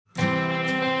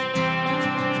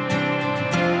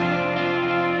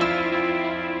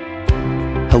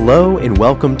Hello and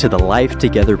welcome to the Life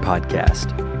Together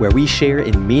podcast, where we share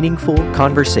in meaningful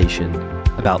conversation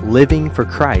about living for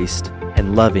Christ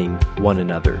and loving one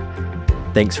another.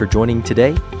 Thanks for joining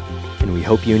today, and we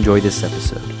hope you enjoy this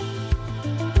episode.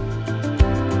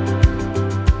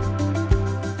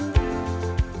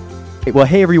 Well,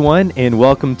 hey everyone, and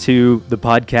welcome to the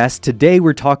podcast. Today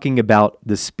we're talking about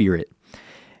the Spirit.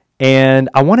 And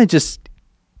I want to just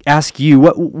ask you,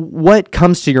 what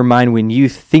comes to your mind when you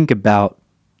think about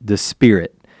the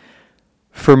Spirit?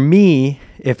 For me,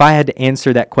 if I had to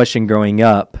answer that question growing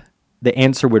up, the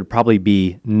answer would probably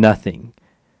be nothing.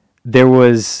 There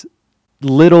was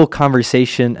little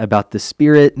conversation about the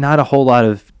Spirit, not a whole lot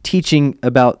of teaching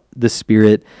about the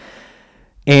Spirit.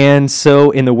 And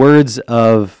so in the words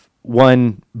of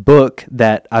one book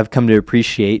that I've come to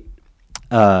appreciate,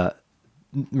 they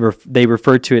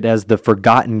refer to it as the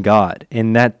forgotten God.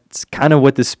 And that's kind of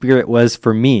what the Spirit was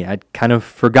for me. I'd kind of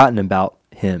forgotten about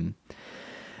him.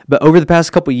 But over the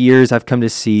past couple of years, I've come to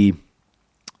see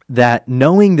that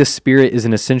knowing the Spirit is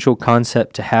an essential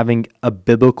concept to having a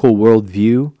biblical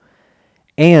worldview,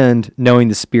 and knowing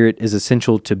the Spirit is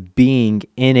essential to being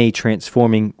in a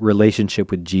transforming relationship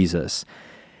with Jesus.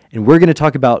 And we're going to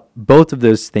talk about both of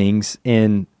those things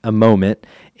in a moment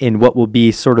in what will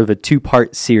be sort of a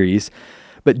two-part series.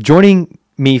 But joining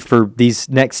me for these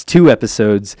next two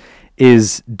episodes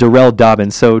is Durell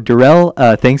Dobbins. So Durell,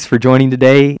 thanks for joining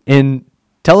today. And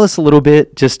tell us a little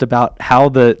bit just about how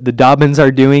the Dobbins are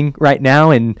doing right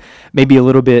now, and maybe a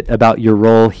little bit about your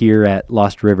role here at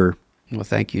Lost River. Well,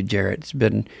 thank you, Jarrett. It's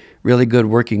been really good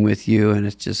working with you, and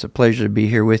it's just a pleasure to be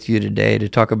here with you today to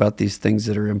talk about these things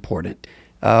that are important.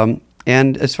 And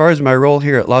as far as my role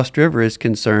here at Lost River is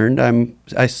concerned,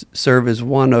 I serve as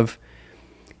one of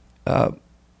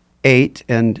 8,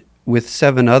 and with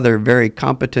 7 other very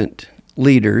competent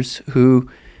leaders who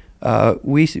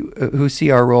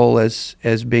see our role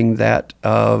as being that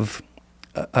of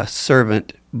a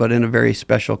servant, but in a very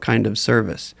special kind of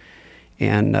service.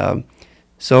 And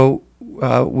so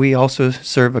we also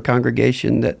serve a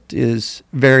congregation that is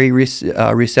very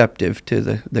receptive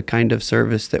to the kind of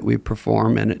service that we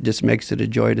perform, and it just makes it a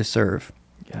joy to serve.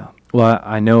 Yeah. Well,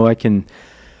 I know I can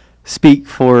speak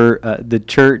for the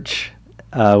church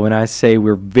when I say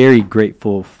we're very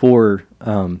grateful for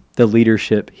the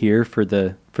leadership here, for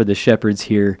the shepherds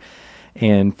here,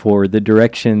 and for the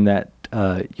direction that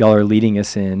y'all are leading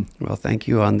us in. Well, thank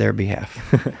you on their behalf.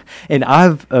 And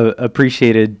I've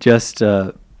appreciated just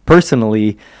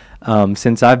personally,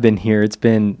 since I've been here, it's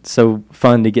been so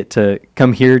fun to get to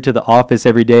come here to the office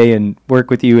every day and work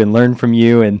with you and learn from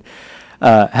you and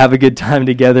have a good time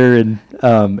together. And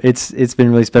it's been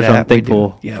really special. I'm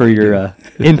thankful for your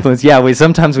influence. Yeah,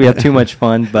 sometimes we have too much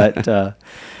fun, but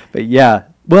yeah.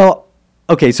 Well,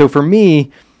 okay, so for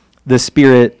me, the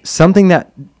Spirit, something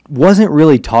that wasn't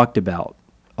really talked about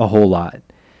a whole lot.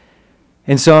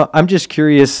 And so I'm just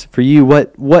curious for you,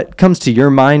 what comes to your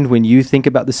mind when you think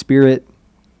about the Spirit?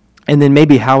 And then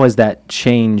maybe how has that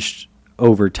changed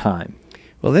over time?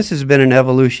 Well, this has been an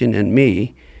evolution in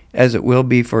me, as it will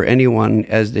be for anyone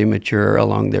as they mature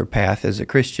along their path as a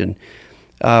Christian.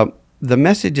 The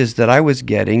messages that I was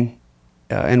getting,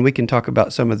 and we can talk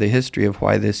about some of the history of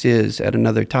why this is at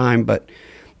another time, but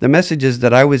the messages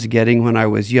that I was getting when I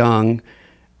was young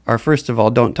are, first of all,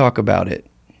 don't talk about it.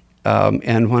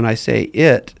 And when I say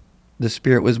it, the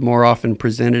Spirit was more often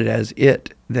presented as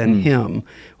it than him,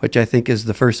 which I think is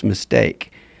the first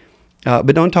mistake. But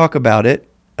don't talk about it.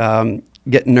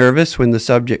 Get nervous when the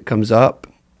subject comes up.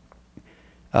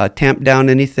 Tamp down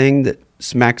anything that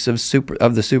smacks of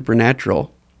the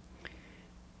supernatural.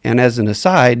 And as an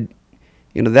aside,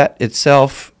 that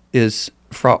itself is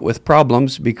fraught with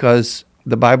problems, because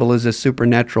the Bible is a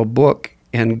supernatural book,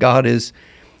 and God is,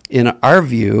 in our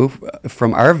view,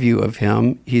 from our view of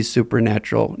him, he's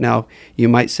supernatural. Now, you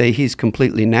might say he's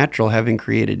completely natural, having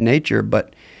created nature,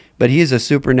 but he is a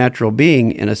supernatural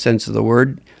being in a sense of the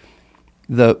word.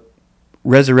 The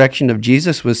resurrection of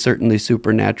Jesus was certainly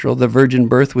supernatural. The virgin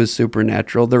birth was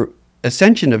supernatural. The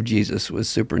ascension of Jesus was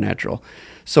supernatural.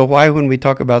 So why, when we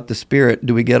talk about the Spirit,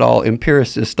 do we get all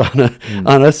empiricist on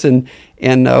us and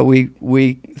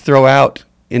we throw out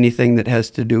anything that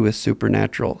has to do with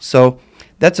supernatural? So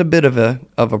that's a bit of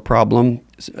a problem.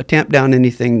 Tamp down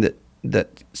anything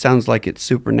that sounds like it's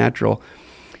supernatural.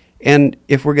 And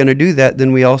if we're going to do that,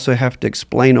 then we also have to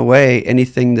explain away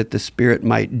anything that the Spirit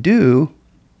might do,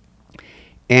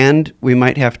 and we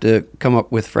might have to come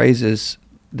up with phrases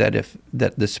that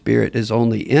the Spirit is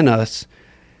only in us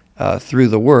through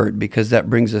the Word, because that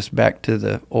brings us back to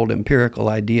the old empirical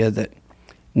idea that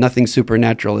nothing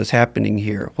supernatural is happening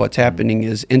here. What's happening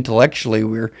is intellectually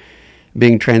we're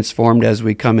being transformed as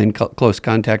we come in close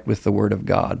contact with the Word of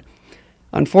God.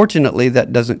 Unfortunately,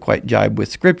 that doesn't quite jibe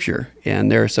with Scripture,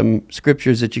 and there are some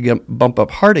Scriptures that you bump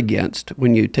up hard against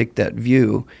when you take that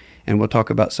view, and we'll talk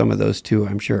about some of those too,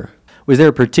 I'm sure. Was there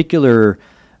a particular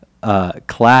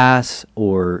class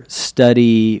or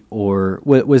study, or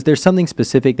was there something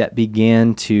specific that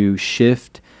began to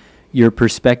shift your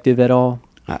perspective at all?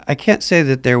 I can't say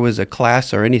that there was a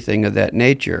class or anything of that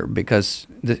nature because,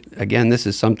 again, this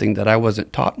is something that I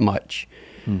wasn't taught much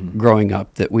growing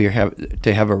up, that we have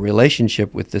to have a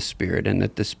relationship with the Spirit and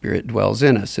that the Spirit dwells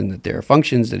in us and that there are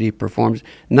functions that He performs.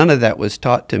 None of that was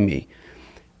taught to me.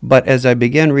 But as I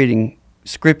began reading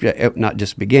Scripture, not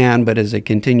just began, but as I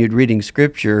continued reading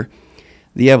Scripture,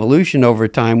 the evolution over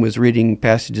time was reading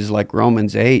passages like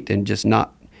Romans 8 and just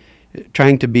not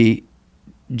trying to be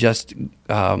just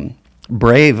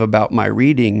brave about my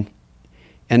reading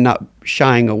and not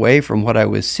shying away from what I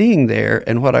was seeing there.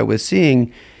 And what I was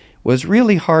seeing was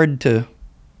really hard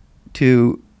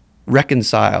to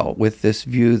reconcile with this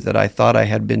view that I thought I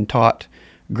had been taught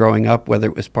growing up, whether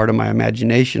it was part of my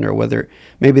imagination or whether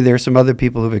maybe there are some other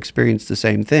people who've experienced the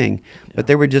same thing. Yeah. But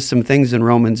there were just some things in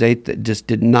Romans 8 that just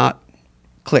did not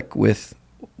click with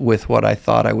what I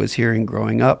thought I was hearing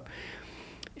growing up.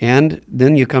 And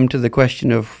then you come to the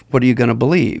question of, what are you going to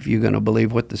believe? You're going to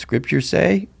believe what the Scriptures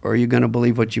say, or are you going to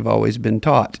believe what you've always been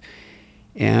taught?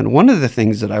 And one of the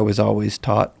things that I was always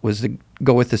taught was to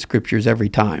go with the Scriptures every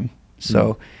time.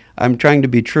 So I'm trying to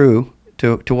be true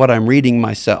to what I'm reading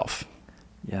myself.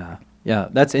 Yeah,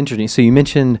 that's interesting. So you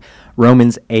mentioned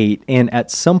Romans 8, and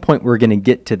at some point we're going to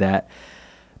get to that.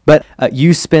 But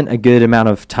you spent a good amount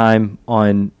of time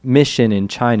on mission in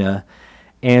China,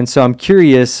 and so I'm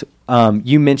curious,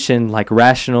 you mentioned like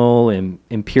rational and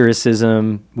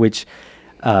empiricism, which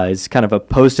is kind of a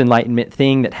post-Enlightenment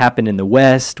thing that happened in the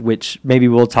West, which maybe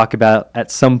we'll talk about at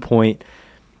some point.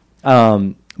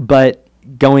 But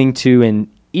going to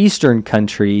an Eastern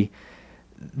country,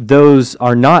 those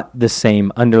are not the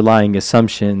same underlying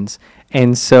assumptions.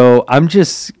 And so I'm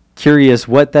just curious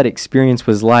what that experience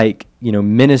was like,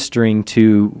 ministering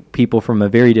to people from a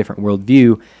very different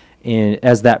worldview, and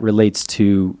as that relates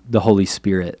to the Holy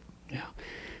Spirit. Yeah,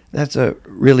 that's a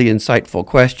really insightful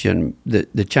question.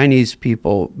 The Chinese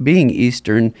people, being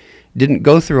Eastern, didn't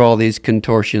go through all these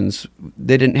contortions.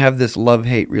 They didn't have this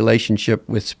love-hate relationship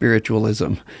with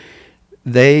spiritualism.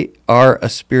 They are a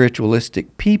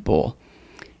spiritualistic people.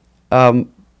 The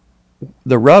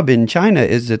rub in China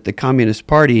is that the Communist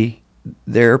Party,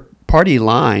 their party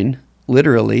line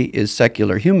literally is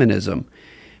secular humanism,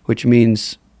 which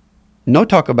means no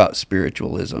talk about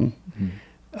spiritualism.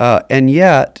 And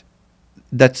yet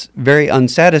that's very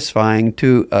unsatisfying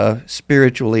to a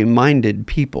spiritually minded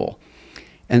people.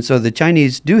 And so the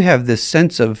Chinese do have this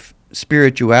sense of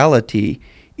spirituality,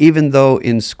 even though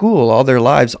in school all their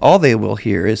lives all they will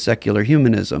hear is secular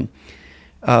humanism.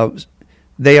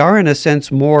 They are, in a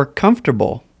sense, more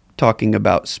comfortable talking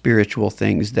about spiritual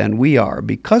things than we are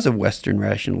because of Western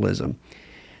rationalism.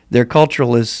 Their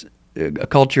culture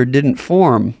didn't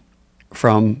form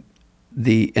from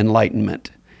the Enlightenment.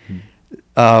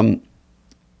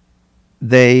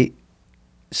 The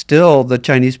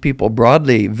Chinese people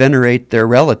broadly venerate their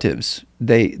relatives.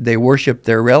 They worship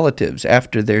their relatives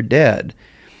after they're dead,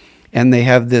 and they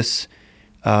have this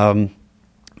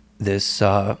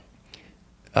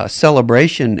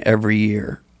celebration every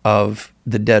year of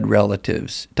the dead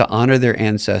relatives to honor their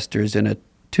ancestors in a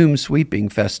tomb sweeping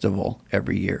festival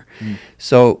every year.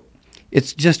 So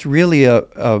it's just really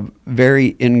a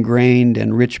very ingrained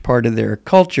and rich part of their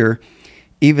culture,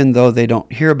 even though they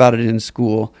don't hear about it in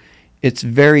school. It's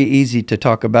very easy to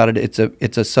talk about it.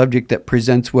 It's a subject that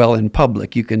presents well in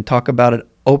public. You can talk about it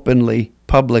openly,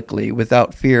 publicly,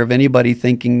 without fear of anybody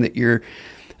thinking that you're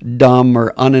dumb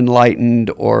or unenlightened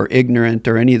or ignorant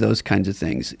or any of those kinds of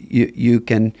things. You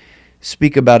can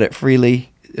speak about it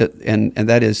freely, and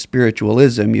that is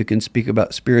spiritualism. You can speak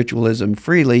about spiritualism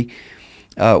freely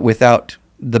without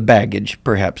the baggage,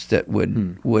 perhaps, that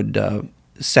would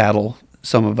saddle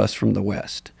some of us from the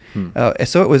West.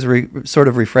 So it was sort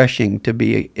of refreshing to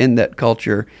be in that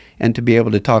culture and to be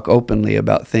able to talk openly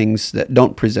about things that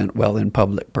don't present well in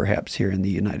public, perhaps here in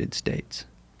the United States.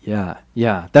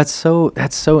 Yeah. That's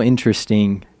so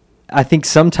interesting. I think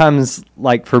sometimes,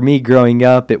 like for me growing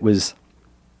up, it was,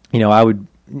 I would,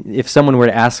 if someone were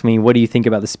to ask me, what do you think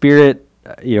about the Spirit?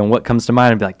 What comes to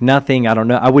mind? I'd be like, nothing. I don't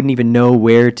know. I wouldn't even know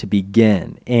where to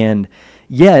begin. And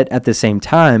yet, at the same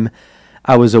time,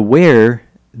 I was aware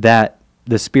that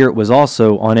the Spirit was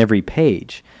also on every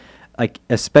page. Like,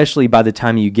 especially by the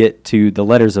time you get to the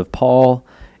letters of Paul,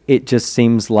 it just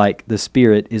seems like the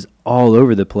Spirit is all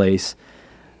over the place.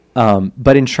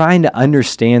 But in trying to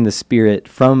understand the Spirit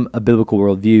from a biblical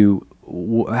worldview,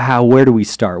 where do we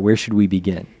start? Where should we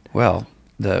begin? Well,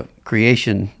 the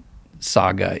creation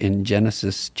saga in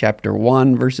Genesis chapter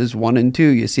 1, verses 1 and 2,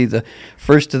 you see the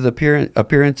first of the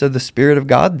appearance of the Spirit of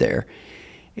God there.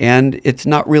 And it's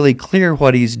not really clear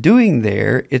what he's doing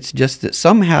there. It's just that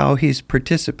somehow he's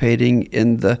participating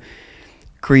in the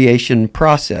creation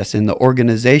process, in the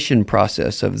organization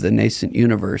process of the nascent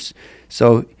universe.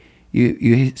 So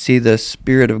you see the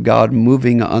Spirit of God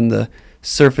moving on the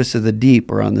surface of the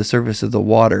deep or on the surface of the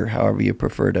water, however you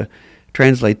prefer to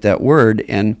translate that word.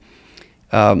 And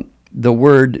the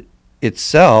word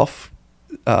itself,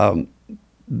 the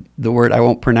word, I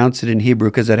won't pronounce it in Hebrew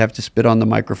because I'd have to spit on the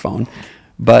microphone,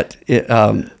 but the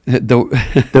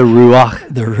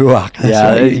ruach. The ruach.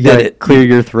 Yeah, you got to clear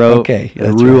your throat. Okay. The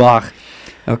ruach. Right.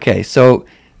 Okay, so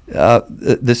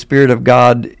the Spirit of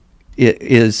God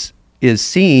is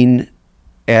seen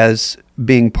as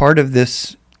being part of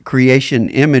this creation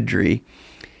imagery,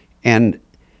 and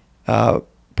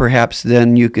perhaps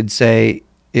then you could say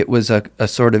it was a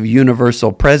sort of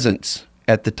universal presence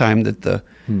at the time that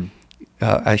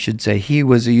I should say he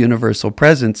was a universal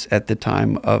presence at the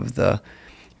time of the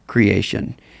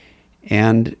creation.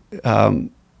 And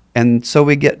so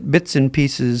we get bits and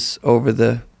pieces over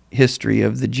the history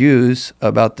of the Jews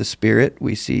about the Spirit.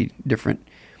 We see different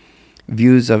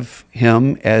views of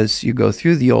him as you go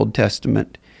through the Old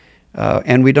Testament,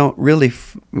 and we don't really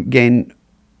gain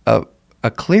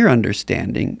a clear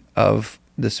understanding of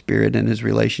the Spirit and his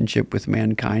relationship with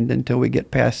mankind until we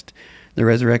get past the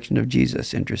resurrection of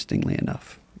Jesus, interestingly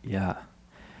enough.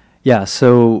 Yeah,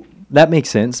 so that makes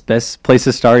sense. Best place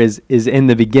to start is in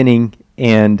the beginning,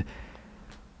 and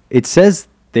it says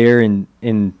there in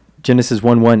Genesis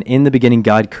 1:1, in the beginning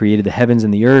God created the heavens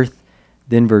and the earth.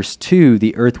 Then verse 2,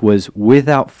 the earth was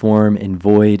without form and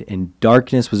void, and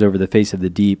darkness was over the face of the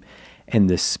deep, and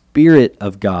the Spirit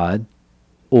of God,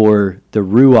 or the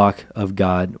Ruach of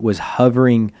God, was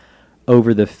hovering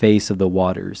over the face of the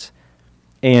waters.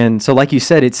 And so like you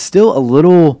said, it's still a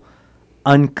little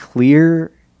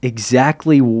unclear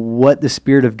exactly what the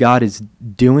Spirit of God is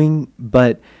doing,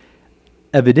 but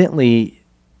evidently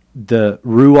the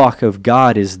Ruach of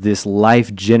God is this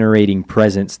life-generating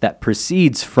presence that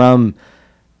proceeds from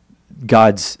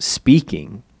God's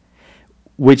speaking,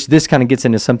 which this kind of gets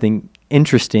into something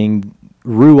interesting.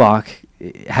 Ruach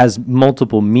has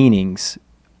multiple meanings.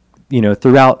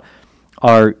 Throughout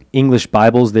our English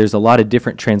Bibles, there's a lot of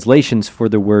different translations for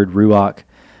the word Ruach,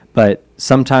 but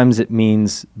sometimes it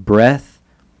means breath,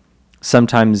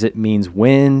 sometimes it means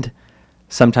wind,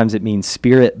 sometimes it means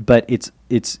spirit, but it's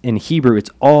in Hebrew, it's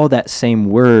all that same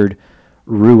word,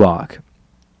 ruach,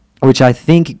 which I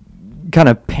think kind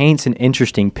of paints an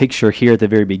interesting picture here at the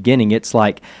very beginning. It's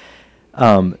like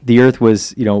the earth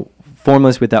was,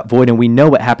 formless without void, and we know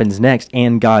what happens next,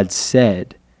 and God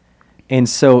said. And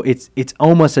so it's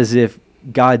almost as if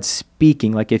God's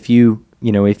speaking, like if you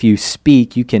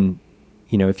speak, you can,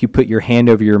 if you put your hand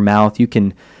over your mouth, you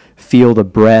can feel the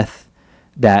breath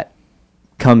that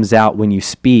comes out when you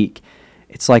speak.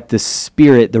 It's like the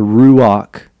Spirit, the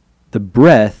Ruach, the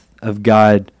breath of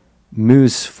God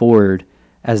moves forward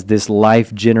as this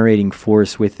life-generating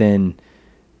force within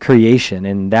creation.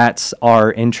 And that's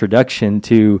our introduction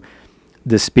to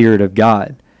the Spirit of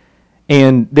God.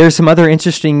 And there's some other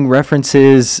interesting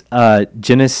references.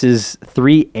 Genesis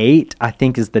 3:8, I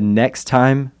think, is the next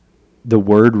time the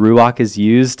word Ruach is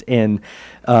used. And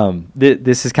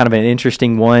this is kind of an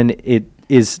interesting one. It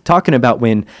is talking about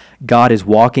when God is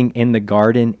walking in the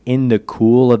garden in the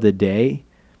cool of the day.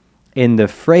 And the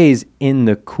phrase "in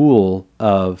the cool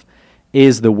of"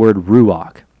 is the word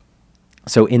Ruach.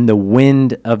 So in the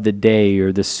wind of the day,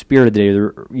 or the spirit of the day,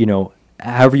 or,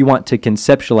 however you want to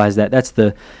conceptualize that, that's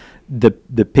the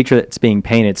picture that's being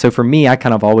painted. So for me, I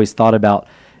kind of always thought about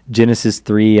Genesis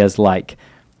 3 as like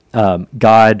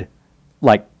God,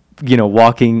 like,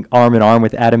 walking arm in arm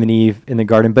with Adam and Eve in the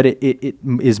garden, but it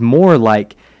is more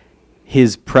like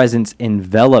his presence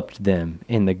enveloped them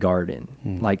in the garden.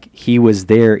 Like he was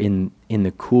there in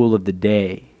the cool of the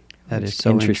day. That is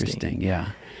so interesting.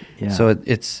 Yeah. So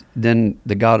it's then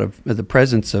the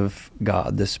presence of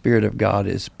God, the Spirit of God,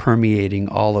 is permeating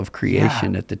all of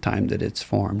creation at the time that it's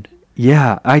formed.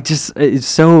 Yeah, it's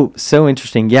so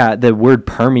interesting. Yeah, the word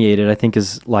permeated, I think,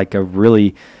 is like a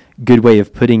really good way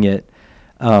of putting it.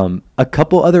 A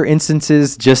couple other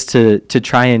instances just to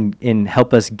try and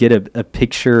help us get a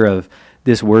picture of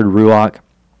this word Ruach.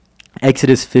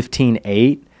 Exodus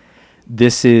 15:8.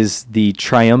 This is the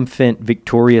triumphant,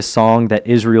 victorious song that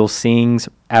Israel sings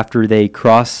after they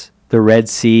cross the Red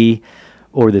Sea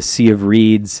or the Sea of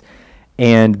Reeds.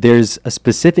 And there's a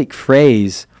specific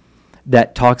phrase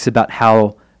that talks about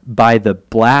how by the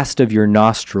blast of your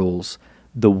nostrils,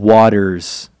 the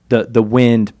waters, the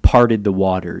wind parted the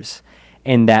waters.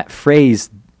 And that phrase,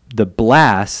 the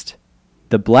blast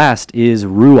is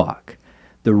ruach.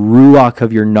 The ruach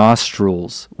of your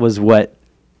nostrils was what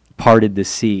parted the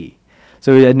sea.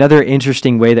 So another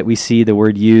interesting way that we see the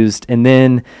word used. And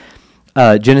then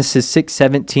Genesis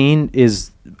 6:17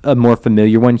 is a more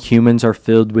familiar one. Humans are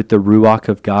filled with the ruach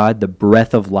of God, the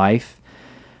breath of life.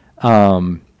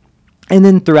 And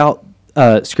then throughout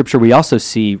Scripture, we also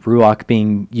see ruach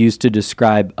being used to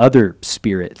describe other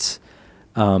spirits,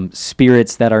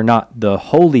 spirits that are not the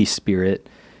Holy Spirit,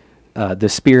 the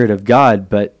Spirit of God,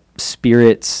 but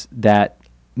spirits that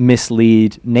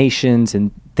mislead nations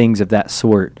and things of that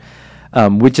sort,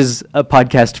 which is a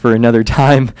podcast for another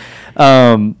time.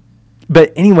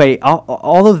 But anyway,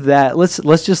 all of that,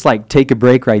 let's just like take a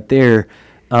break right there.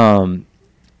 How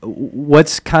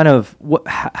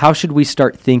should we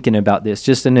start thinking about this?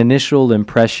 Just an initial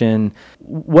impression.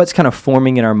 What's kind of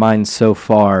forming in our minds so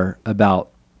far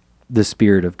about the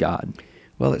Spirit of God?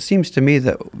 Well, it seems to me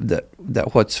that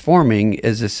what's forming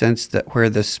is a sense that where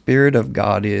the Spirit of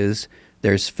God is,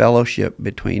 there's fellowship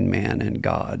between man and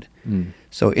God. Mm.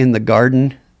 So in the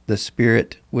garden, the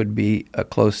Spirit would be a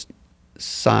close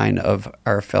sign of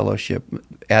our fellowship,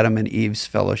 Adam and Eve's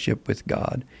fellowship with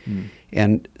God. Mm.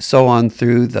 And so on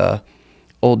through the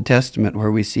Old Testament,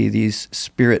 where we see these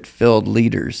Spirit-filled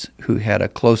leaders who had a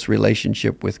close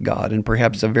relationship with God and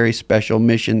perhaps a very special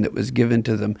mission that was given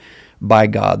to them by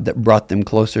God that brought them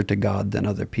closer to God than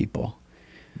other people.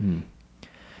 Mm.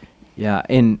 Yeah,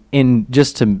 and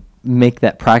just to make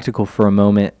that practical for a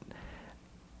moment,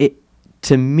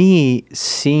 to me,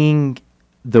 seeing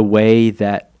the way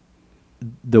that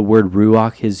the word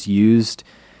ruach is used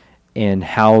and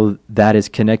how that is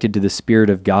connected to the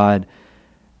Spirit of God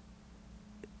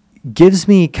gives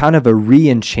me kind of a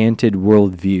re-enchanted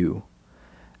worldview.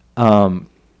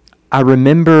 I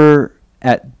remember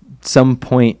at some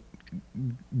point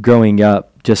growing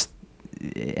up just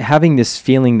having this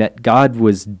feeling that God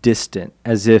was distant,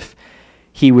 as if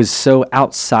he was so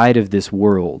outside of this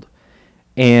world.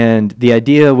 And the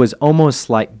idea was almost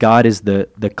like God is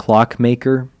the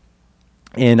clockmaker.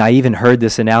 And I even heard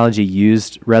this analogy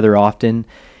used rather often.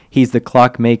 He's the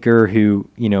clockmaker who,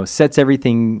 sets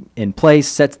everything in place,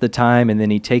 sets the time, and then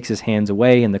he takes his hands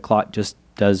away and the clock just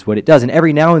does what it does. And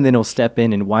every now and then he'll step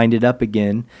in and wind it up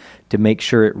again to make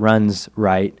sure it runs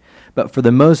right. But for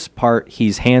the most part,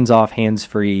 he's hands off, hands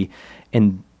free,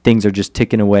 and things are just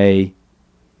ticking away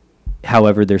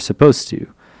however they're supposed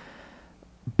to.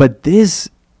 But this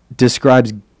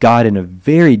describes God in a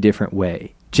very different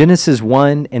way. Genesis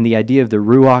 1 and the idea of the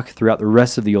Ruach throughout the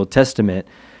rest of the Old Testament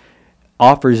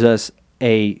offers us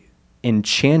a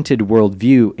enchanted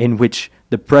worldview in which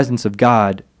the presence of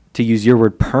God, to use your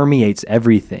word, permeates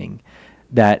everything,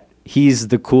 that he's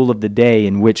the cool of the day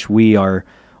in which we are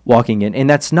walking in. And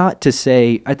that's not to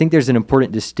say, I think there's an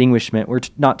important distinguishment. We're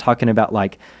not talking about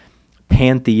like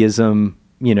pantheism,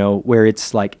 where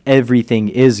it's like everything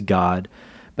is God,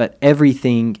 but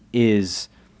everything is,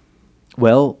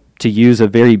 well, to use a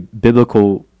very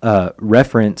biblical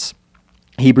reference,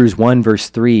 Hebrews 1 verse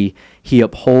 3, he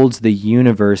upholds the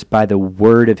universe by the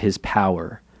word of his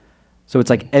power. So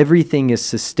it's like everything is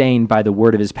sustained by the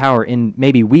word of his power. And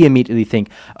maybe we immediately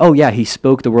think, oh yeah, he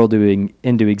spoke the world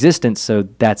into existence, so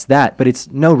that's that. But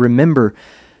it's, no, remember,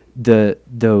 the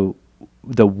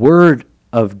word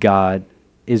of God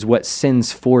is what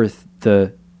sends forth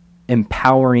the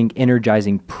empowering,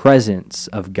 energizing presence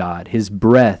of God, his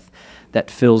breath that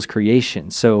fills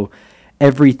creation. So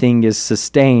everything is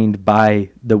sustained by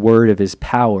the word of his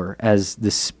power as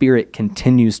the Spirit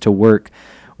continues to work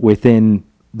within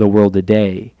the world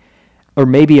today. Or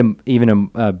maybe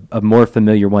even a more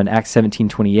familiar one, Acts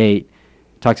 17:28,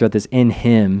 talks about this: in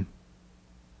him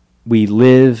we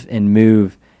live and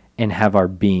move and have our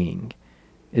being,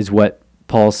 is what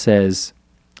Paul says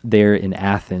there in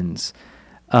Athens.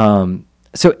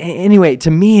 So anyway, to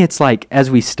me, it's like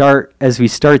as we start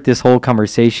this whole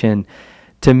conversation,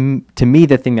 to me,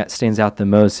 the thing that stands out the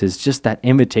most is just that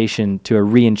invitation to a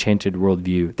re-enchanted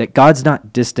worldview, that God's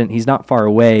not distant, he's not far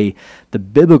away. The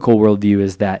biblical worldview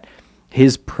is that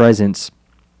his presence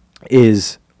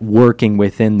is working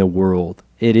within the world.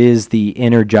 It is the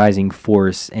energizing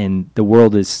force, and the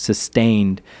world is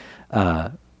sustained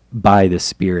by the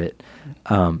Spirit.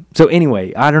 So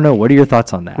anyway, I don't know. What are your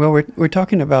thoughts on that? Well, we're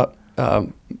talking about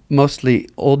mostly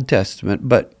Old Testament,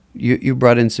 but you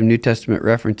brought in some New Testament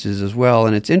references as well.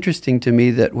 And it's interesting to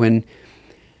me that when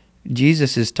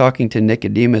Jesus is talking to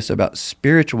Nicodemus about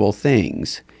spiritual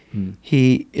things,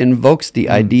 he invokes the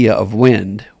idea of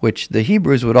wind, which the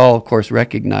Hebrews would all, of course,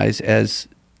 recognize as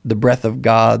the breath of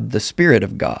God, the Spirit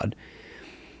of God.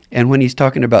 And when he's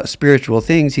talking about spiritual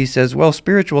things, he says, well,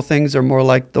 spiritual things are more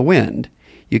like the wind.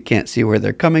 You can't see where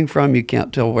they're coming from, you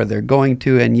can't tell where they're going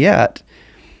to, and yet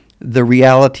the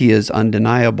reality is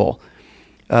undeniable.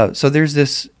 So there's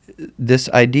this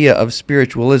idea of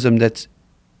spiritualism that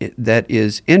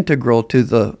is integral to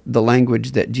the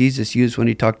language that Jesus used when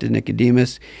he talked to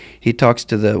Nicodemus. He talks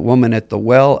to the woman at the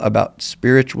well about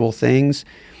spiritual things.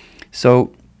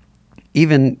 So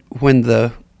even when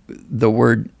the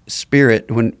word spirit,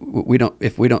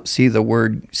 if we don't see the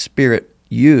word spirit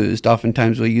used,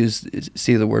 oftentimes we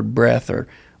see the word breath or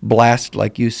blast,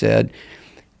 like you said.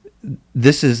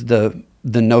 This is the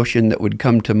notion that would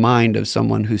come to mind of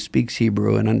someone who speaks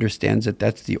Hebrew and understands that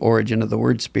that's the origin of the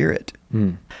word spirit.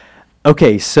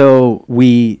 Okay, so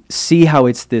we see how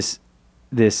it's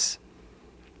this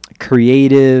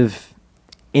creative,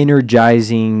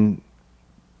 energizing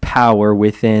power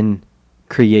within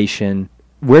creation.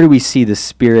 Where do we see the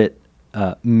Spirit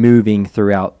moving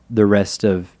throughout the rest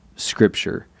of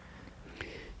Scripture?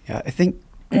 Yeah, I think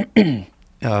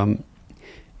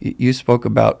you spoke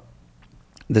about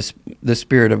the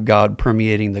Spirit of God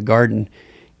permeating the garden,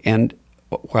 and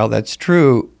while that's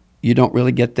true, you don't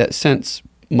really get that sense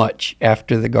much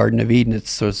after the Garden of Eden.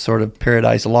 It's a sort of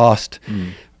paradise lost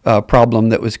problem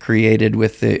that was created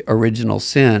with the original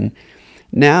sin.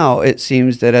 Now it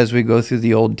seems that as we go through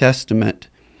the Old Testament,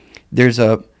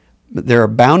 there are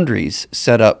boundaries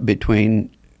set up between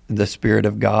the Spirit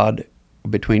of God,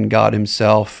 between God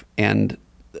himself and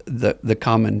the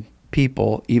common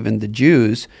people, even the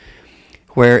Jews,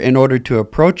 where in order to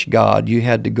approach God, you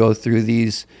had to go through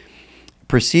these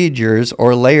procedures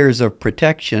or layers of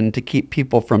protection to keep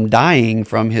people from dying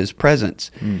from his presence.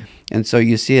 And so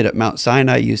you see it at Mount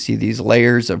Sinai. You see these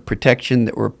layers of protection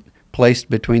that were placed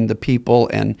between the people.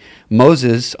 And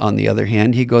Moses, on the other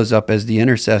hand, he goes up as the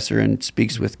intercessor and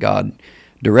speaks with God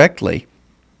directly.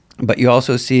 But you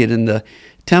also see it in the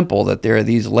temple, that there are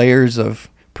these layers of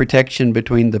protection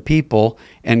between the people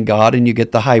and God, and you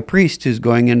get the high priest who's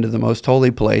going into the most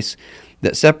holy place,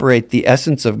 that separate the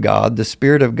essence of God, the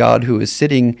Spirit of God who is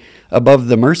sitting above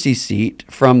the mercy seat,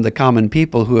 from the common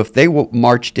people who, if they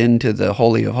marched into the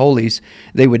Holy of Holies,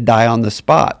 they would die on the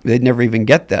spot. They'd never even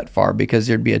get that far because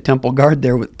there'd be a temple guard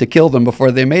there to kill them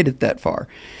before they made it that far.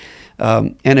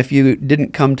 And if you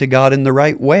didn't come to God in the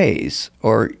right ways,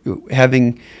 or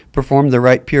having performed the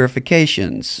right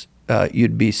purifications,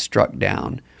 you'd be struck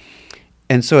down.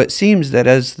 And so it seems that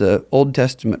as the Old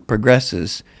Testament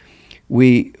progresses,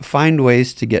 we find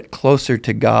ways to get closer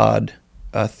to God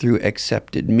through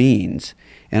accepted means.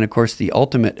 And of course, the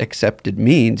ultimate accepted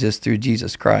means is through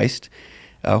Jesus Christ,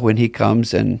 when he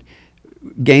comes and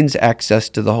gains access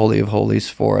to the Holy of Holies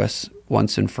for us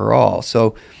once and for all.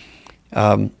 So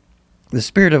the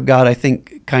Spirit of God, I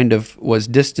think, kind of was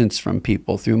distanced from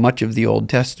people through much of the Old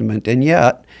Testament, and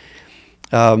yet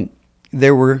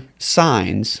there were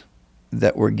signs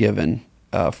that were given.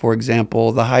 For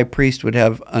example, the high priest would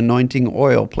have anointing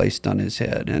oil placed on his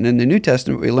head. And in the New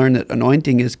Testament, we learn that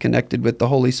anointing is connected with the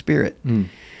Holy Spirit.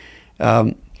 And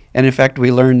in fact,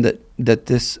 we learn that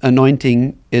this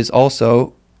anointing is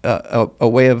also a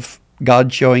way of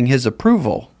God showing his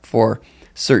approval for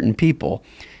certain people.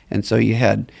 And so you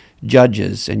had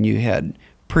judges, and you had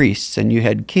priests, and you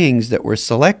had kings that were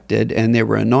selected, and they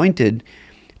were anointed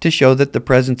to show that the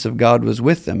presence of God was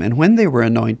with them. And when they were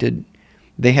anointed,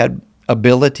 they had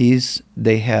abilities,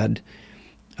 they had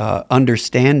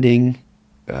understanding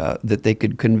that they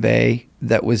could convey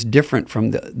that was different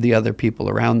from the other people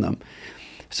around them.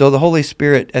 So the Holy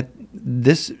Spirit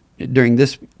during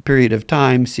this period of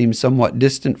time seems somewhat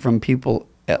distant from people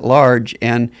at large,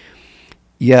 and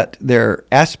yet there are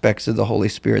aspects of the Holy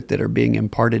Spirit that are being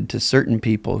imparted to certain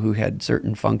people who had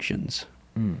certain functions.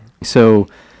 So,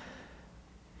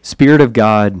 Spirit of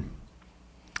God,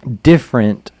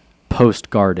 different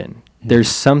post-garden. There's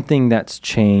something that's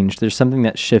changed. There's something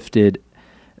that's shifted.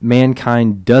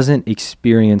 Mankind doesn't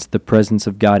experience the presence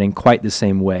of God in quite the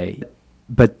same way.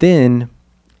 But then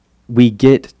we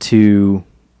get to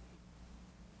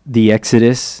the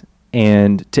Exodus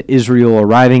and to Israel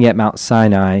arriving at Mount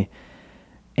Sinai,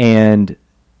 and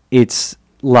it's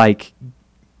like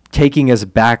taking us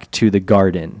back to the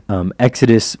garden.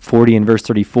 Exodus 40 and verse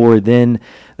 34, then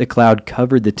the cloud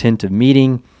covered the tent of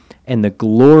meeting, and the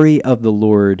glory of the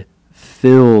Lord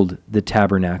filled the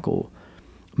tabernacle.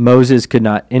 Moses could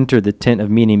not enter the tent of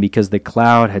meeting because the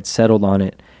cloud had settled on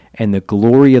it, and the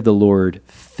glory of the Lord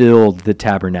filled the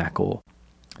tabernacle.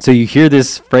 So you hear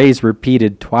this phrase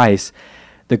repeated twice,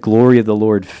 the glory of the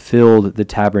Lord filled the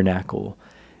tabernacle.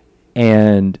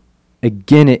 And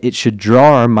again, it should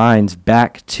draw our minds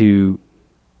back to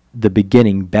the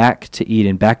beginning, back to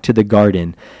Eden, back to the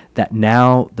garden, that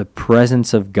now the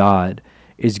presence of God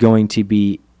is going to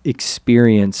be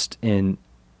experienced in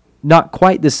not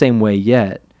quite the same way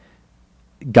yet.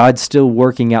 God's still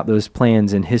working out those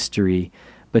plans in history,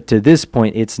 but to this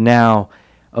point, it's now,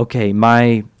 okay,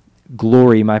 my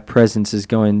glory, my presence is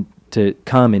going to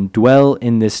come and dwell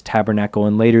in this tabernacle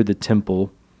and later the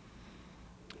temple.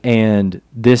 And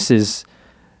this is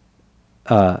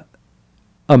a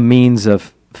means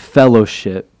of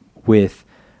fellowship with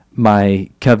my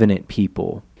covenant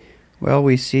people. Well,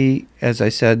 we see, as I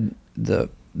said, the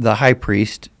high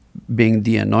priest being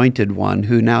the anointed one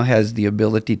who now has the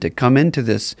ability to come into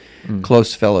this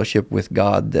close fellowship with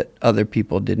God that other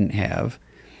people didn't have.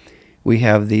 We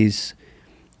have these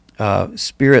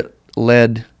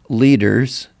spirit-led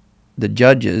leaders, the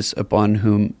judges, upon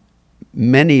whom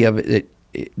many of it,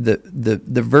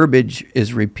 the verbiage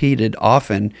is repeated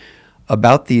often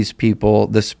about these people.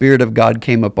 The Spirit of God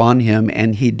came upon him,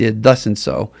 and he did thus and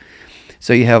so.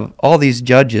 So you have all these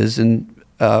judges, and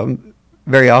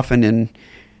very often in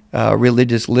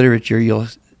religious literature, you'll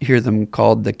hear them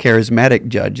called the charismatic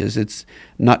judges. It's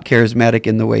not charismatic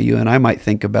in the way you and I might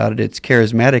think about it. It's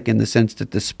charismatic in the sense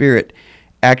that the Spirit,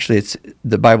 actually,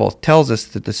 the Bible tells us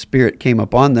that the Spirit came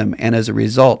upon them, and as a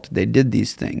result, they did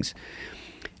these things.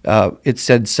 It's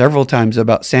said several times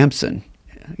about Samson.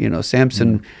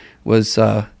 Samson was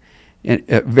a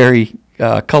very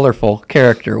colorful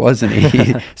character, wasn't he?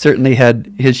 He certainly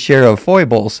had his share of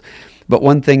foibles, but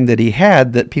one thing that he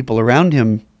had that people around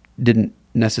him didn't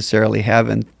necessarily have,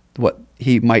 and what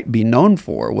he might be known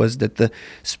for, was that the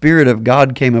Spirit of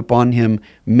God came upon him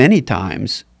many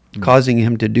times, causing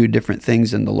him to do different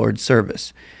things in the Lord's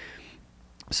service.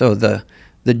 So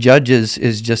the judges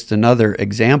is just another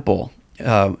example.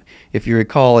 If you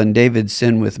recall in David's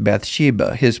sin with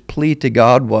Bathsheba, his plea to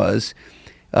God was,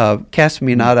 cast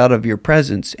me not out of your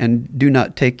presence, and do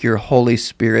not take your Holy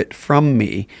Spirit from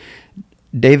me.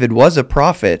 David was a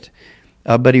prophet,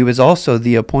 but he was also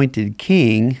the appointed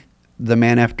king, the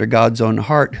man after God's own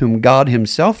heart, whom God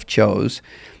himself chose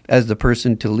as the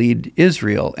person to lead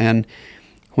Israel. And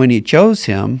when he chose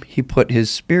him, he put his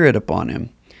Spirit upon him.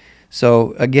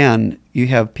 So again, you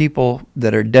have people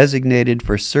that are designated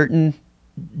for certain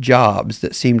jobs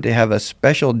that seem to have a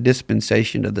special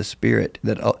dispensation of the Spirit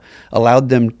that allowed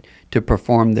them to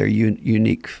perform their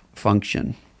unique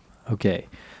function. Okay.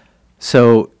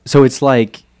 So it's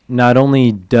like not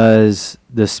only does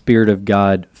the Spirit of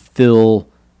God fill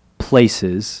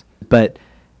places, but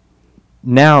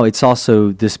now it's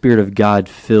also the Spirit of God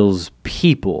fills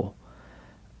people,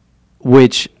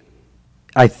 which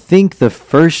I think the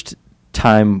first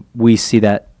time we see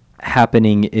that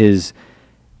happening is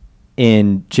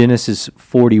in Genesis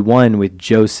 41 with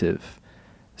Joseph.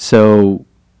 So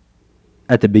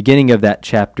at the beginning of that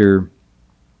chapter,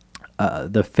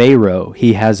 the Pharaoh,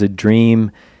 he has a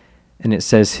dream, and it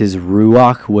says his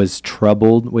ruach was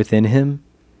troubled within him.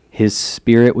 His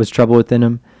spirit was troubled within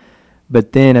him.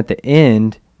 But then at the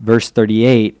end, verse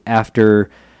 38, after,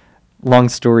 long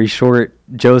story short,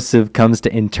 Joseph comes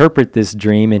to interpret this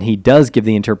dream, and he does give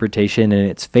the interpretation, and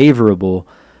it's favorable.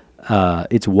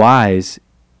 It's wise.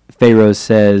 Pharaoh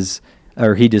says,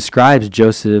 or he describes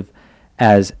Joseph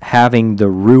as having the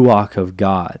ruach of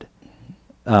God.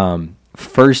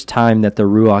 First time that the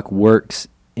ruach works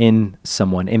in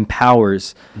someone,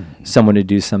 empowers someone to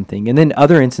do something. And then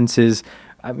other instances,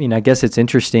 I mean, I guess it's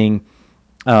interesting,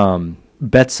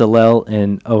 Betzalel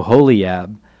and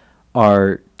Oholiab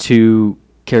are two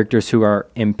characters who are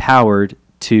empowered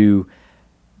to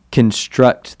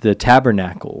construct the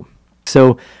tabernacle.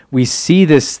 So we see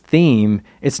this theme.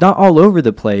 It's not all over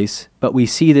the place, but we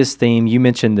see this theme. You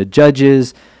mentioned the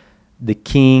judges, the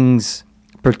kings,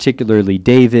 particularly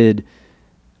David.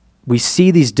 We see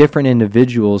these different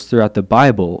individuals throughout the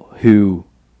Bible who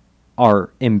are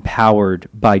empowered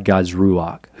by God's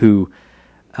ruach, who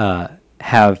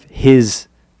have his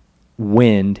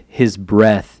wind, his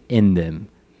breath in them.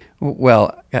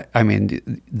 Well, I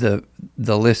mean, the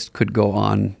list could go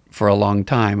on for a long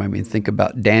time. I mean, think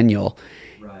about Daniel,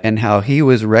 right, and how he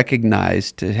was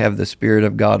recognized to have the Spirit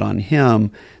of God on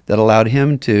him that allowed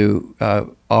him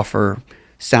to offer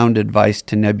sound advice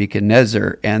to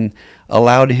Nebuchadnezzar and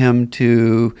allowed him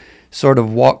to sort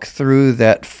of walk through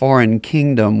that foreign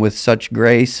kingdom with such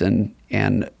grace and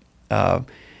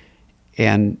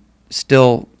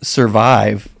still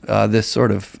survive this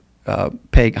sort of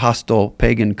hostile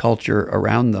pagan culture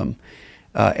around them.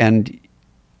 And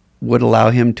would allow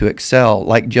him to excel,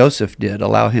 like Joseph did,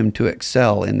 allow him to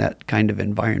excel in that kind of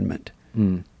environment.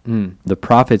 The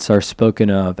prophets are spoken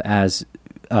of as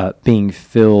being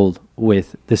filled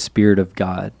with the Spirit of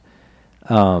God.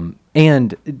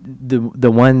 And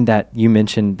the one that you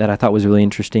mentioned that I thought was really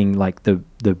interesting, like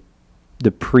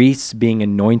the priests being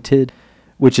anointed,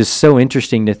 which is so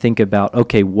interesting to think about.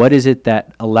 Okay, what is it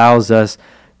that allows us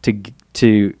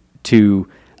to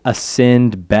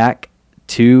ascend back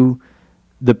to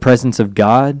the presence of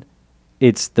God?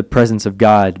 It's the presence of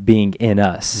God being in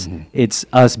us. Mm-hmm. It's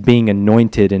us being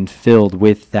anointed and filled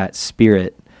with that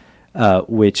Spirit,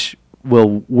 which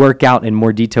will work out in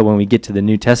more detail when we get to the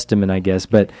New Testament, I guess.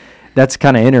 But that's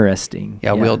kind of interesting.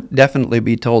 Yeah, we'll definitely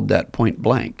be told that point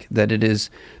blank, that it is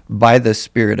by the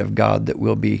Spirit of God that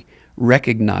we'll be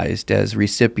recognized as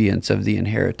recipients of the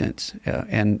inheritance.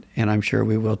 And I'm sure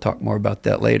we will talk more about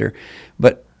that later.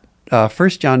 But 1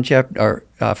 John chapter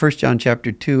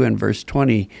 2 and verse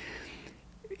 20,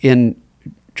 in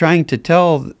trying to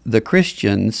tell the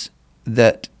Christians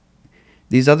that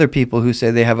these other people who say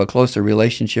they have a closer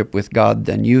relationship with God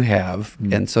than you have,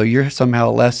 and so you're somehow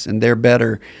less and they're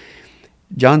better,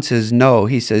 John says no.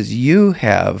 He says you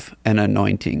have an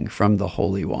anointing from the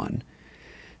Holy One.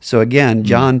 So again,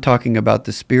 John talking about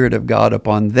the Spirit of God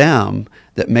upon them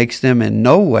that makes them in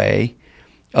no way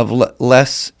of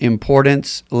less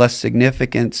importance, less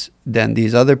significance than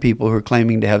these other people who are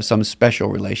claiming to have some special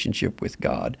relationship with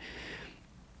God.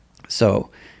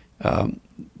 So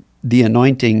the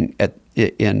anointing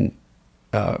in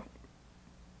 1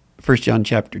 John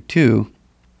chapter 2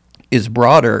 is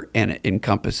broader, and it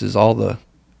encompasses all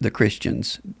the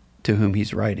Christians to whom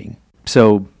he's writing.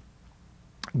 So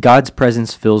God's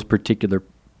presence fills particular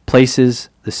places.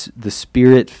 The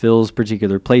Spirit fills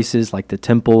particular places like the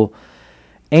temple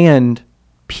and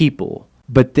people.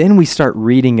 But then we start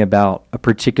reading about a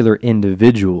particular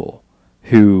individual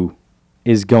who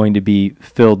is going to be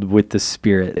filled with the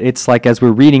Spirit. It's like as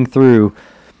we're reading through,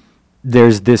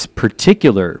 there's this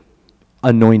particular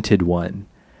anointed one.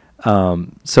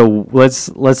 So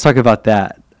let's talk about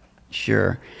that.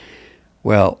 Sure.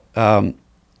 Well,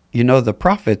 the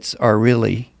prophets are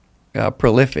really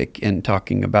prolific in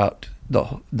talking about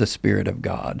the Spirit of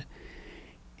God.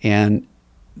 And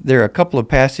there are a couple of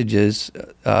passages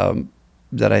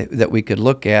that we could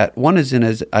look at. One is in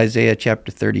Isaiah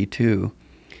chapter 32.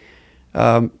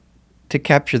 To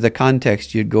capture the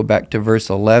context, you'd go back to verse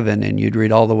 11 and you'd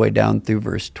read all the way down through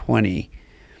verse 20.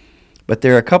 But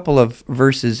there are a couple of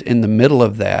verses in the middle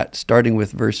of that, starting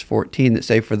with verse 14, that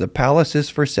say, "For the palace is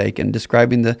forsaken,"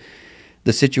 describing the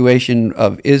situation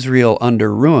of Israel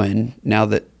under ruin now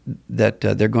that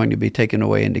they're going to be taken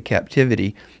away into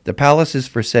captivity. "The palace is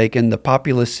forsaken, the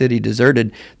populous city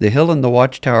deserted, the hill and the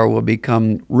watchtower will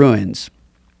become ruins.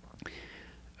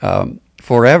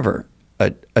 Forever,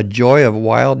 a joy of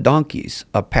wild donkeys,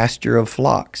 a pasture of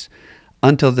flocks,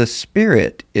 until the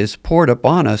Spirit is poured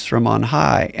upon us from on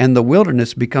high, and the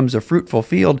wilderness becomes a fruitful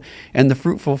field, and the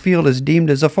fruitful field is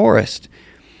deemed as a forest."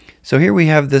 So here we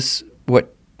have this,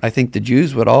 what I think the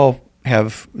Jews would all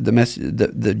have,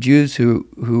 the Jews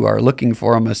who are looking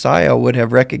for a Messiah would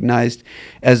have recognized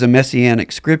as a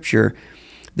messianic scripture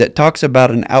that talks about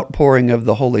an outpouring of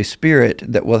the Holy Spirit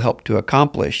that will help to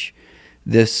accomplish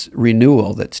this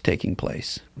renewal that's taking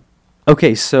place.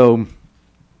 Okay, so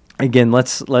again,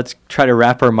 let's try to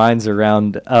wrap our minds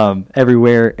around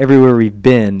everywhere we've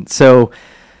been. So,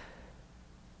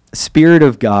 Spirit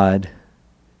of God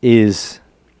is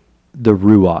the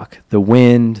Ruach, the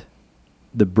wind,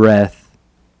 the breath,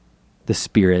 the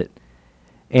Spirit.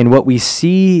 And what we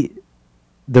see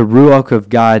the Ruach of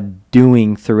God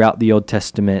doing throughout the Old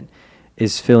Testament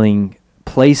is filling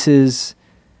places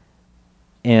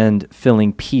and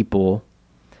filling people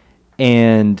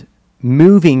and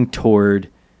moving toward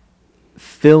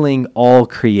filling all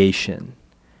creation.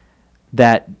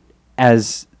 That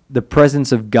as the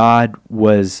presence of God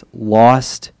was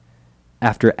lost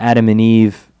after Adam and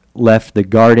Eve left the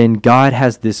garden, God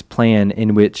has this plan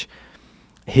in which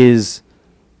his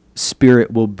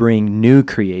Spirit will bring new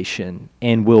creation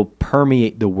and will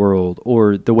permeate the world,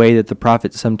 or the way that the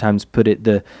prophets sometimes put it,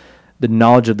 the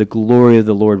knowledge of the glory of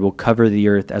the Lord will cover the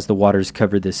earth as the waters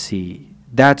cover the sea.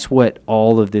 That's what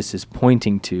all of this is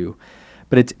pointing to.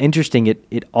 But it's interesting,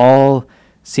 it all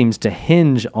seems to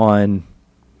hinge on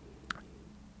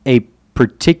a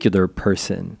particular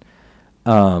person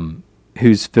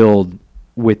who's filled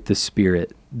with the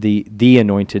Spirit, the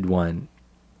anointed one.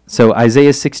 So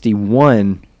Isaiah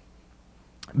 61,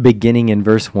 beginning in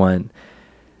verse 1,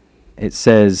 it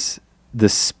says, "The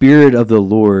Spirit of the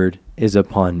Lord is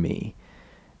upon me,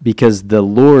 because the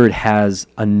Lord has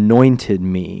anointed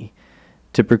me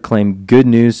to proclaim good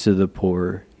news to the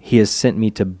poor. He has sent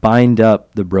me to bind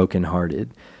up the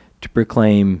brokenhearted, to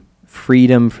proclaim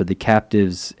freedom for the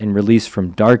captives and release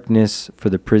from darkness for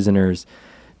the prisoners,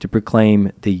 to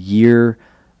proclaim the year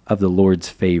of the Lord's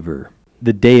favor,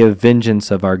 the day of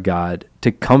vengeance of our God,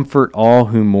 to comfort all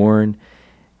who mourn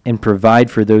and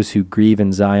provide for those who grieve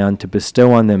in Zion, to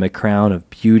bestow on them a crown of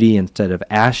beauty instead of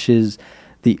ashes,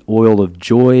 the oil of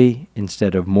joy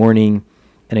instead of mourning,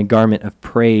 and a garment of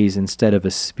praise instead of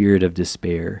a spirit of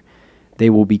despair. They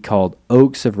will be called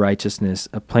oaks of righteousness,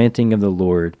 a planting of the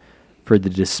Lord, for the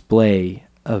display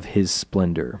of his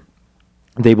splendor.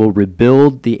 They will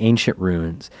rebuild the ancient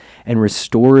ruins and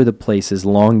restore the places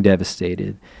long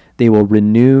devastated. They will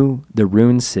renew the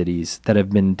ruined cities that have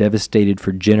been devastated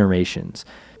for generations.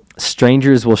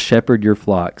 Strangers will shepherd your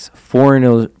flocks.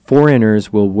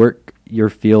 Foreigners will work your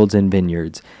fields and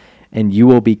vineyards, and you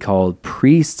will be called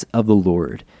priests of the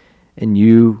Lord, and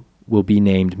you will be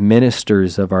named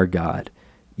ministers of our God.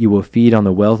 You will feed on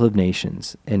the wealth of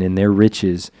nations, and in their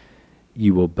riches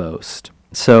you will boast.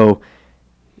 So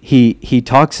he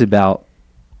talks about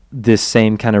this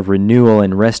same kind of renewal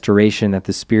and restoration that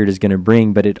the Spirit is going to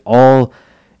bring, but it all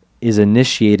is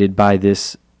initiated by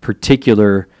this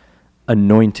particular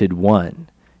anointed one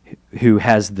who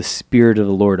has the Spirit of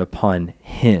the Lord upon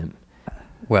him.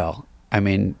 Well, I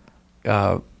mean,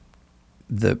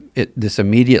 this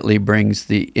immediately brings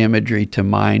the imagery to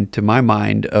my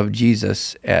mind of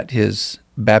Jesus at his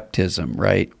baptism,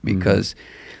 right? Because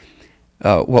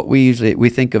what we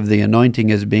think of the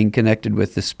anointing as being connected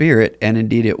with the Spirit, and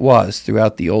indeed it was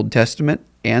throughout the Old Testament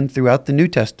and throughout the New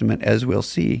Testament, as we'll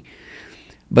see.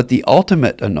 But the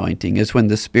ultimate anointing is when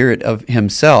the Spirit of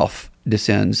himself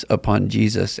descends upon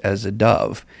Jesus as a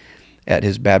dove at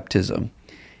his baptism.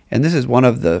 And this is one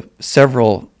of the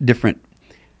several different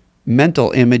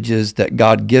mental images that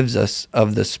God gives us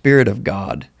of the Spirit of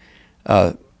God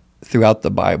throughout the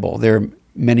Bible. There are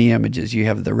many images. You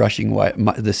have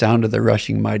the sound of the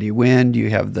rushing mighty wind. You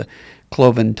have the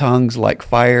cloven tongues like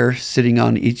fire sitting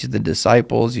on each of the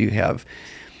disciples. You have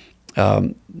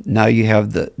now you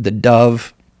have the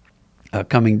dove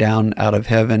coming down out of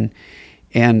heaven,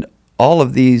 and all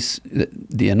of these,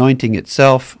 the anointing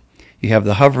itself. You have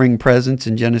the hovering presence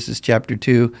in Genesis chapter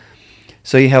 2.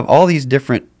 So you have all these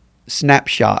different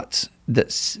snapshots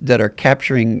that are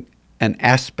capturing an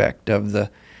aspect of the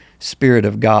Spirit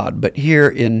of God. But here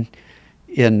in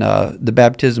the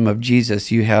baptism of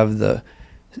Jesus, you have the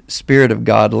Spirit of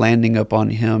God landing upon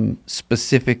him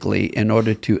specifically in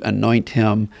order to anoint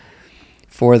him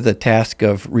for the task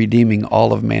of redeeming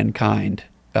all of mankind.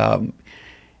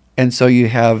 And so you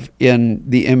have in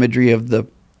the imagery of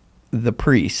the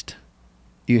priest,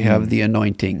 you have the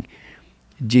anointing,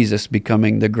 Jesus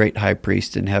becoming the great high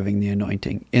priest and having the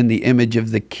anointing. In the image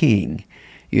of the king,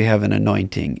 you have an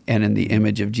anointing, and in the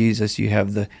image of Jesus, you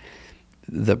have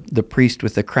the priest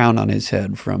with the crown on his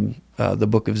head from the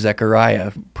book of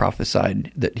Zechariah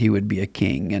prophesied that he would be a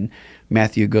king, and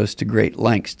Matthew goes to great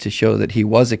lengths to show that he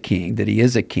was a king, that he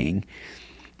is a king.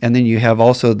 And then you have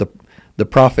also the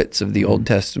prophets of the Old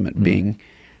Testament being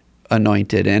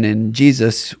anointed, and in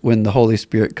Jesus, when the Holy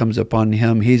Spirit comes upon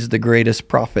him, he's the greatest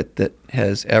prophet that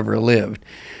has ever lived.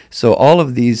 So all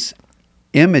of these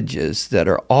images that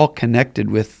are all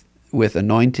connected with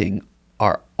anointing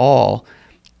are all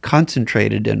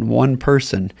concentrated in one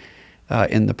person,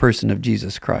 in the person of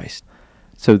Jesus Christ.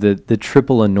 So the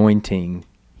triple anointing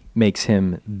makes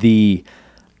him the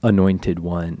anointed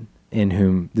one in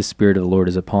whom the Spirit of the Lord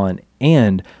is upon.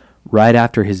 And right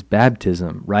after his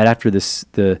baptism, right after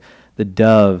the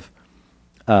dove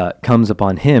comes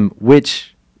upon him,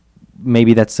 which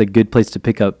maybe that's a good place to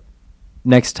pick up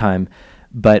next time,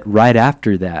 but right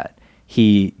after that,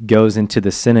 he goes into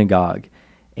the synagogue,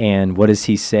 and what does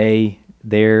he say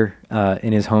there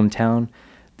in his hometown?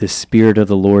 The Spirit of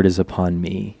the Lord is upon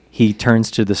me. He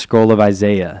turns to the scroll of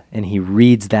Isaiah, and he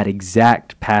reads that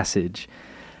exact passage,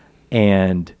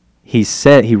 and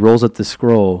he rolls up the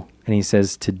scroll, and he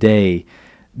says, today,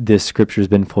 this scripture has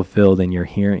been fulfilled in your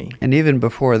hearing. And even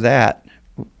before that,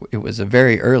 it was a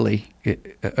very early,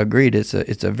 agreed, it's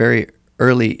a very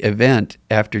early event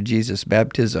after Jesus'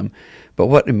 baptism. But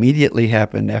what immediately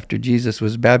happened after Jesus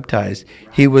was baptized,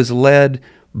 he was led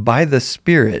by the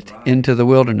Spirit into the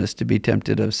wilderness to be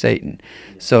tempted of Satan.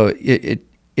 So it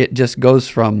it just goes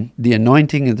from the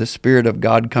anointing of the Spirit of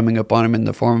God coming upon him in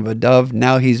the form of a dove.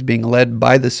 Now he's being led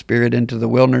by the Spirit into the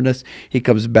wilderness. He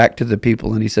comes back to the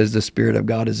people and he says, the Spirit of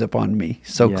God is upon me.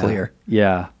 So clear.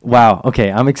 Yeah. Wow.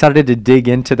 Okay. I'm excited to dig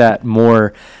into that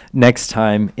more next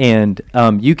time. And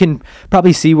you can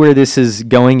probably see where this is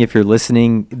going if you're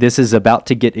listening. This is about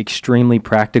to get extremely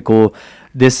practical.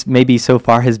 This maybe so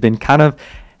far has been kind of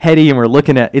heady, and we're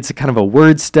looking at, it's a kind of a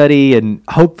word study, and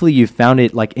hopefully you found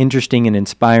it like interesting and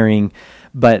inspiring.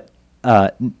 But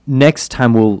next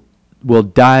time we'll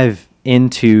dive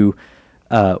into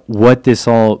what this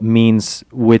all means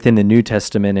within the New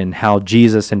Testament and how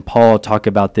Jesus and Paul talk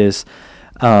about this.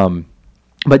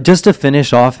 But just to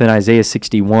finish off in Isaiah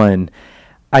 61,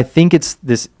 I think it's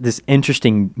this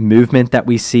interesting movement that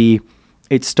we see.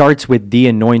 It starts with the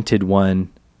anointed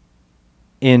one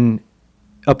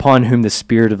upon whom the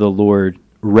Spirit of the Lord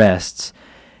rests.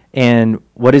 And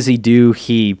what does he do?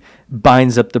 He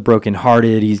binds up the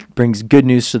brokenhearted. He brings good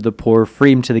news to the poor,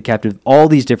 freedom to the captive, all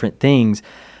these different things.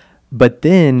 But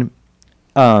then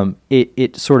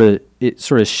it sort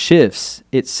of shifts.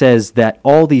 It says that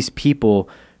all these people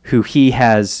who he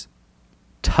has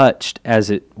touched, as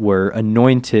it were,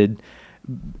 anointed,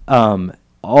 all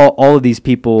of these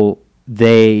people,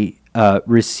 they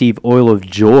receive oil of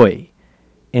joy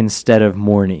instead of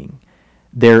mourning.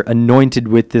 They're anointed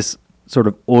with this sort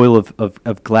of oil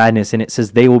of gladness, and it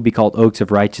says they will be called oaks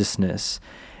of righteousness.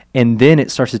 And then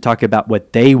it starts to talk about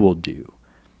what they will do,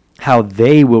 how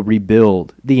they will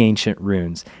rebuild the ancient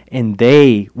ruins, and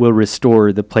they will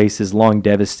restore the places long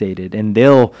devastated, and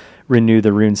they'll renew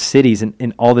the ruined cities,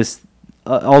 and all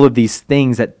of these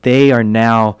things that they are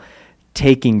now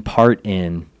taking part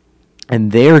in,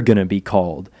 and they're going to be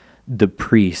called the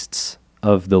priests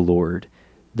of the Lord,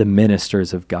 the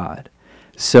ministers of God.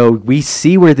 So we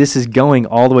see where this is going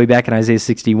all the way back in Isaiah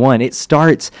 61. It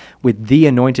starts with the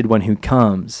anointed one who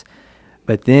comes,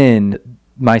 but then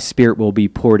my Spirit will be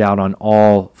poured out on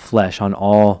all flesh, on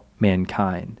all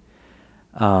mankind.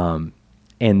 And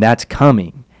that's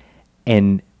coming.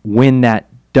 And when that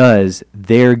does,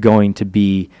 they're going to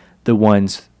be the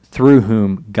ones through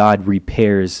whom God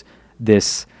repairs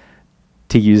this,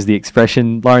 to use the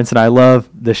expression Lawrence and I love,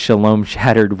 the shalom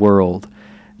shattered world.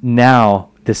 Now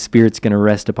the Spirit's going to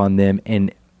rest upon them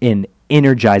and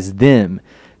energize them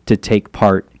to take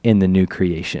part in the new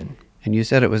creation. And you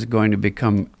said it was going to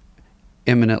become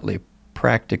eminently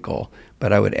practical,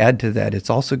 but I would add to that,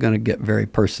 it's also going to get very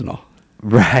personal.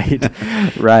 Right,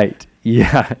 right.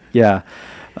 Yeah.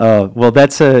 Well,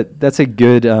 that's a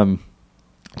good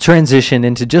transition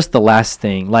into just the last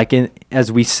thing. Like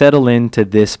as we settle into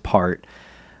this part,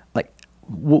 like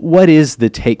what is the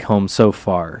take home so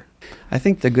far? I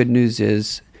think the good news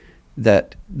is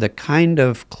that the kind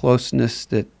of closeness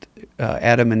that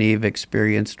Adam and Eve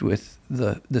experienced with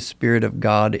the Spirit of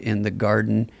God in the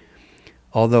garden,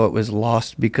 although it was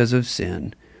lost because of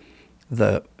sin,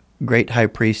 the great high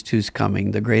priest who's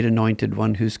coming, the great anointed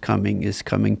one who's coming, is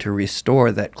coming to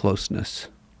restore that closeness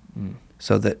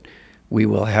so that we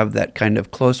will have that kind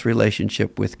of close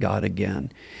relationship with God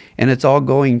again. And it's all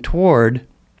going toward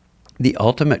the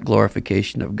ultimate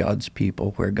glorification of God's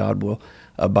people, where God will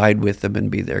abide with them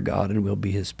and be their God, and we'll be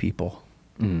his people.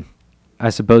 I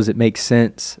suppose it makes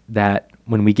sense that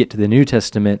when we get to the New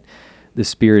Testament, the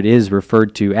Spirit is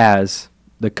referred to as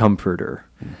the Comforter.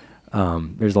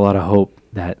 There's a lot of hope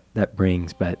that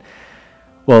brings. But,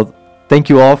 well, thank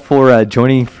you all for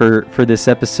joining for this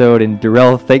episode. And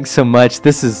Durell, thanks so much.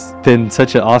 This has been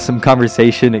such an awesome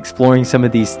conversation, exploring some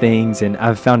of these things, and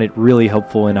I've found it really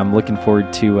helpful, and I'm looking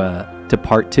forward to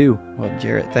part 2. Well,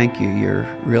 Jarrett, thank you. You're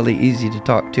really easy to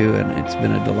talk to, and it's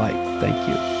been a delight. Thank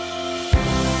you.